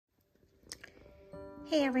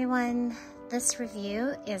Hey everyone, this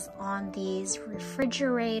review is on these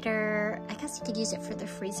refrigerator, I guess you could use it for the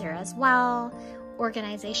freezer as well,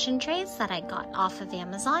 organization trays that I got off of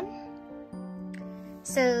Amazon.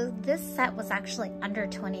 So this set was actually under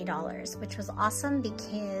 $20, which was awesome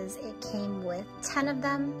because it came with 10 of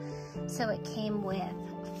them. So it came with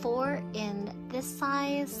 4 in this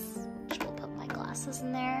size, which we'll put my glasses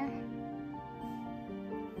in there.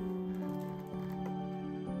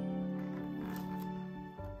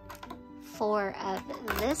 Four of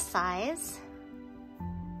this size,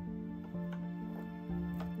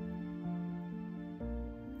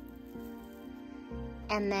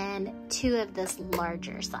 and then 2 of this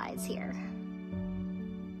larger size here.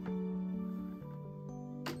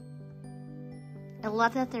 I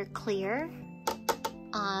love that they're clear,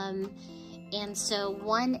 and so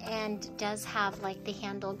one end does have like the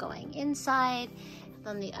handle going inside,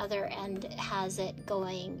 then the other end has it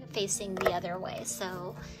going facing the other way.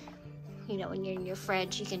 So you know, when you're in your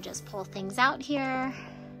fridge, you can just pull things out here.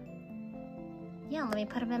 Yeah, let me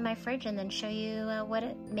put them in my fridge and then show you what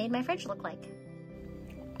it made my fridge look like.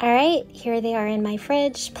 All right, here they are in my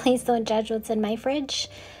fridge. Please don't judge what's in my fridge.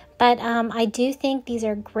 But I do think these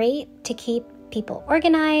are great to keep people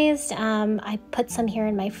organized. I put some here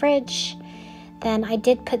in my fridge. Then I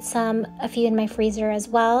did put a few in my freezer as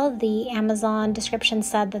well. The Amazon description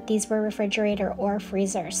said that these were refrigerator or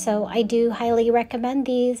freezer. So I do highly recommend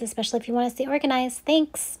these, especially if you want to stay organized.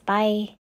 Thanks, bye.